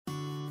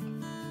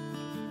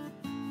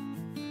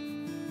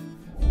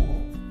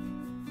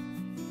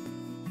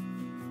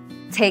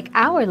Take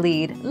our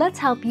lead, let's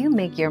help you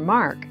make your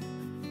mark.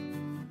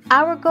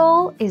 Our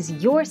goal is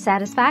your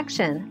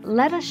satisfaction.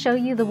 Let us show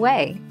you the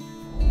way.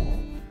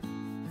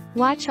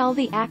 Watch all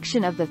the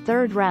action of the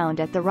third round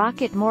at the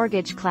Rocket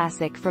Mortgage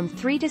Classic from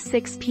 3 to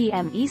 6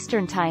 p.m.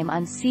 Eastern Time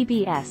on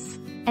CBS,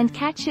 and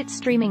catch it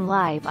streaming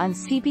live on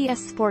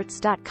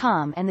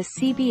CBSSports.com and the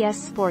CBS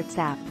Sports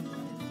app.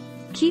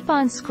 Keep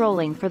on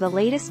scrolling for the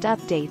latest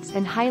updates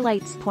and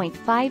highlights.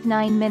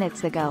 59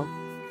 minutes ago.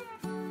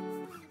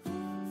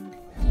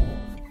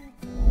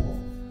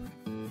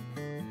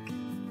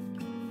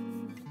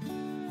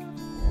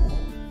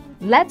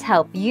 Let's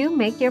help you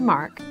make your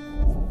mark.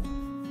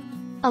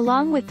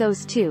 Along with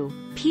those two,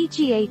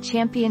 PGA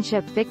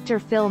Championship victor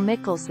Phil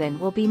Mickelson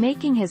will be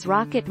making his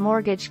Rocket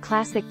Mortgage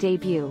Classic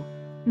debut.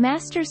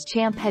 Masters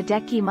champ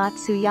Hideki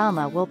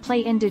Matsuyama will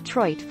play in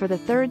Detroit for the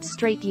third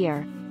straight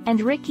year,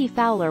 and Ricky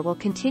Fowler will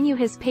continue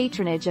his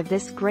patronage of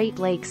this Great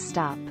Lakes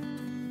stop.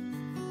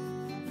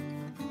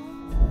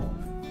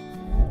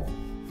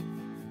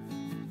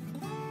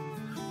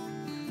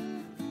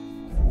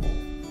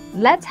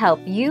 Let's help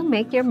you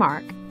make your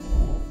mark.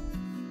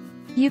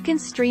 You can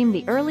stream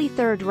the early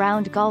third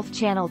round Golf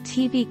Channel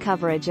TV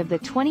coverage of the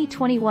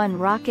 2021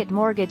 Rocket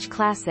Mortgage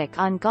Classic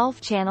on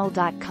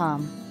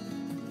golfchannel.com.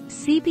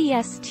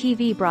 CBS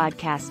TV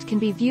broadcast can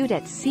be viewed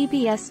at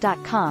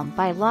cbs.com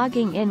by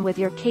logging in with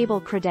your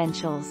cable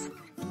credentials.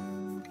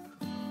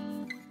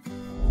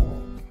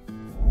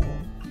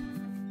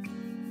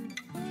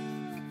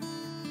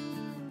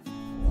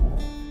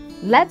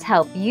 Let's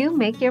help you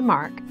make your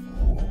mark.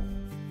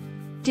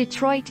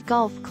 Detroit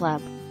Golf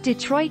Club.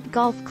 Detroit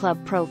Golf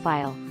Club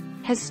profile.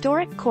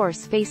 Historic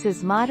course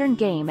faces modern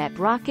game at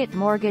Rocket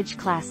Mortgage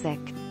Classic.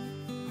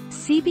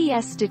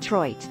 CBS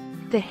Detroit.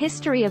 The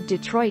history of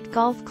Detroit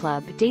Golf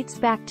Club dates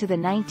back to the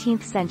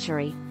 19th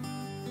century.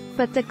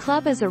 But the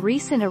club is a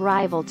recent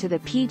arrival to the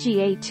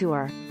PGA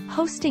Tour,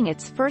 hosting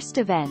its first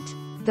event,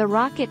 the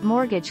Rocket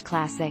Mortgage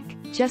Classic,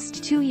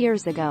 just 2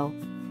 years ago.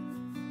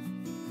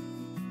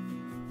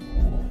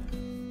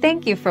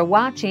 Thank you for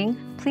watching.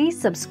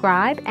 Please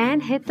subscribe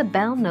and hit the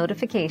bell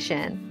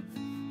notification.